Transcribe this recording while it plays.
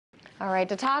All right,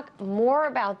 to talk more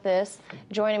about this,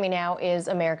 joining me now is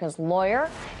America's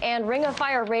lawyer and Ring of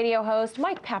Fire radio host,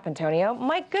 Mike Papantonio.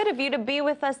 Mike, good of you to be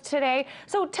with us today.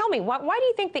 So tell me, why do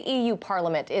you think the EU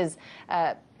Parliament is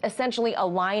essentially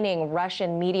aligning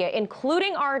Russian media,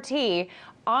 including RT,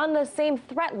 on the same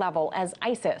threat level as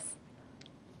ISIS?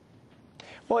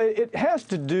 Well, it has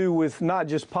to do with not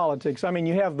just politics. I mean,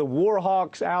 you have the war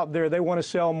hawks out there. They want to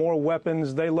sell more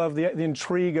weapons. They love the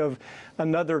intrigue of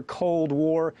another Cold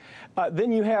War.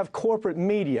 Then you have corporate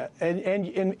media. And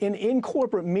in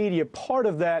corporate media, part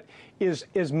of that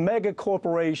is mega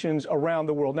corporations around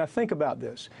the world. Now, think about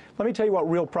this. Let me tell you what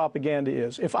real propaganda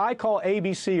is. If I call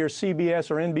ABC or CBS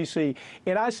or NBC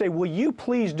and I say, will you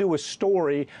please do a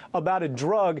story about a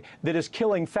drug that is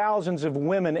killing thousands of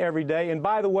women every day? And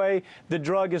by the way, the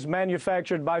drug is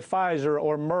manufactured by Pfizer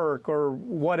or Merck or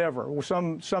whatever,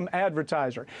 some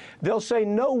advertiser. They'll say,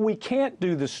 no, we can't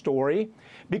do the story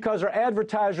because our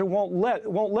advertiser won't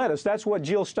let us. That's what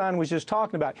Jill Stein was just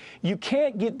talking about. You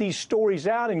can't get these stories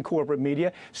out in corporate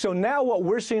media. So now what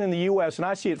we're seeing in the U.S., and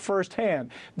I see it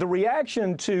firsthand, the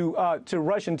reaction to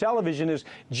Russian television is,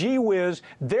 gee whiz,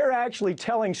 they're actually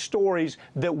telling stories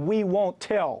that we won't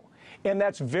tell. And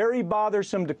that's very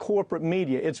bothersome to corporate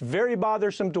media. It's very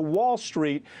bothersome to Wall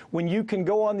Street when you can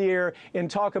go on the air and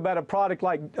talk about a product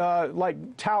like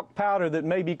talc powder that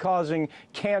may be causing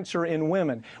cancer in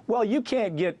women. Well, you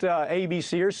can't get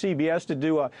ABC or CBS to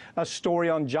do a story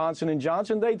on Johnson &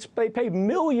 Johnson. They pay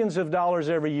millions of dollars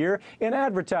every year in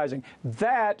advertising.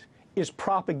 That is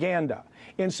propaganda.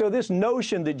 And so this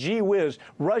notion that, gee whiz,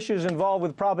 Russia's involved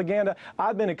with propaganda,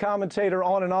 I've been a commentator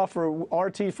on and off for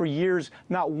RT for years.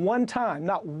 Not one time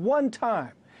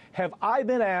have I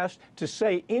been asked to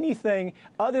say anything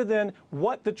other than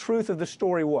what the truth of the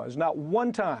story was. Not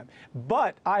one time.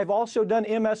 But I've also done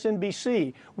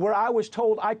MSNBC, where I was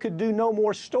told I could do no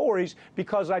more stories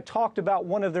because I talked about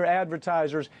one of their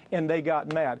advertisers and they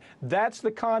got mad. That's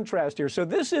the contrast here. So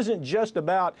this isn't just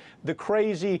about the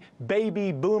crazy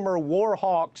baby boomer war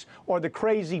hawks or the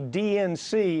crazy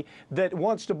DNC that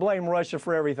wants to blame Russia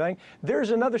for everything.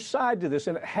 There's another side to this,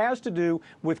 and it has to do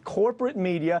with corporate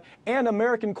media and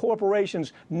American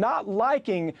corporations not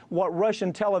liking what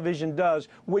Russian television does,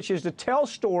 which is to tell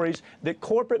stories that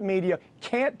corporate media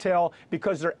can't tell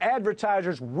because their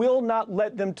advertisers will not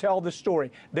let them tell the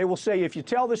story. They will say, if you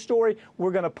tell the story,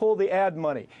 we're going to pull the ad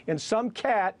money. And some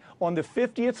cat on the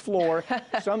 50th floor,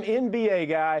 some NBA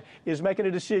guy, is making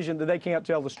a decision that they can't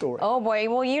tell the story. Oh, boy.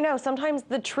 Well, you know, sometimes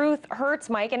the truth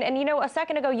hurts, Mike. And you know, a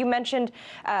second ago you mentioned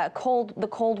the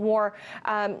Cold War.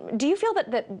 Do you feel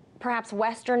that perhaps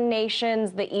Western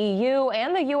nations, the EU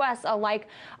and the U.S. alike,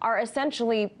 are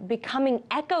essentially becoming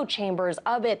echo chambers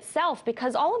of itself?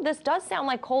 Because all of this does sound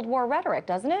like Cold War rhetoric,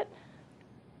 doesn't it?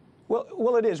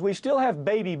 Well, it is. We still have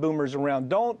baby boomers around.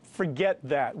 Don't forget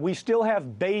that. We still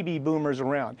have baby boomers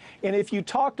around. And if you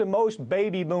talk to most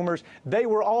baby boomers, they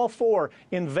were all for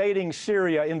invading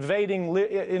Syria, invading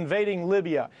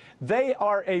Libya. They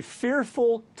are a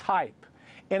fearful type.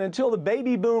 And until the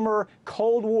baby boomer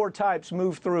Cold War types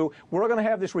move through, we're going to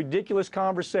have this ridiculous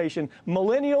conversation.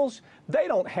 Millennials, they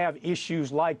don't have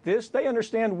issues like this. They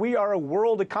understand we are a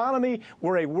world economy.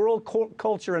 We're a world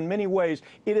culture in many ways.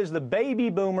 It is the baby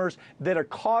boomers that are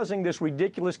causing this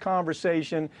ridiculous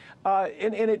conversation,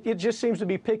 and it just seems to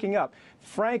be picking up.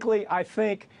 Frankly, I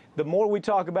think the more we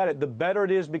talk about it, the better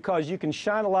it is, because you can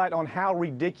shine a light on how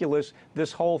ridiculous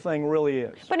this whole thing really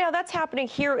is. But now that's happening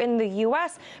here in the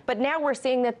U.S., but now we're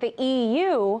seeing that the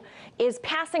EU is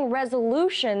passing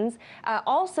resolutions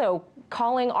also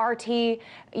calling RT,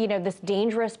 you know, this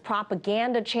dangerous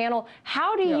propaganda channel.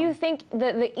 How do you think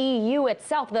the EU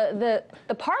itself, the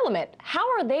Parliament, how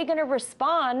are they going to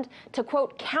respond to,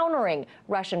 quote, countering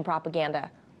Russian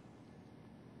propaganda?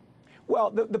 Well,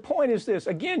 the point is this.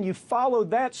 Again, you follow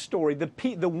that story.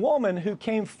 The woman who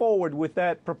came forward with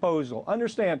that proposal,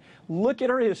 understand, look at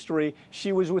her history.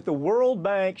 She was with the World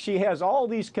Bank. She has all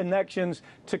these connections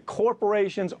to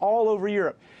corporations all over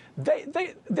Europe.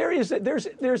 There's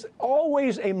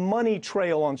always a money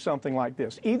trail on something like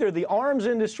this. Either the arms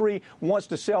industry wants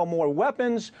to sell more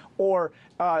weapons, or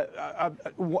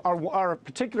our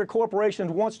particular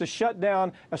corporation wants to shut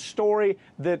down a story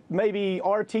that maybe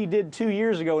RT did 2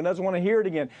 years ago and doesn't want to hear it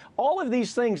again. All of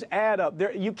these things add up.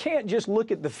 You can't just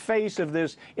look at the face of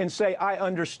this and say, I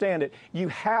understand it. You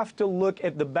have to look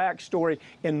at the backstory,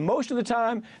 and most of the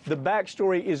time, the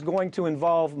backstory is going to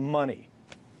involve money.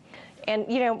 And,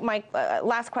 you know, Mike,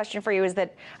 last question for you is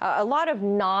that a lot of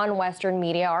non-Western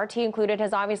media, RT included,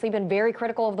 has obviously been very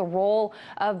critical of the role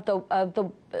of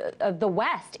the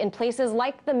West in places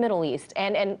like the Middle East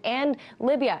and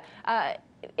Libya.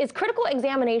 is critical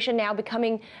examination now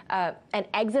becoming an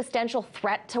existential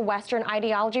threat to Western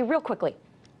ideology? Real quickly.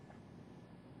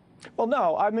 Well,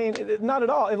 no, I mean, not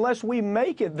at all, unless we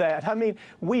make it that. I mean,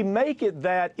 we make it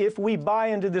that if we buy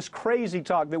into this crazy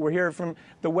talk that we're hearing from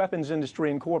the weapons industry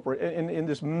and in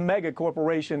this mega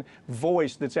corporation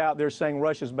voice that's out there saying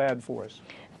Russia's bad for us.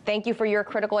 Thank you for your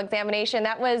critical examination.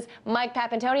 That was Mike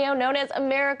Papantonio, known as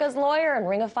America's Lawyer and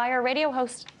Ring of Fire radio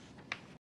host.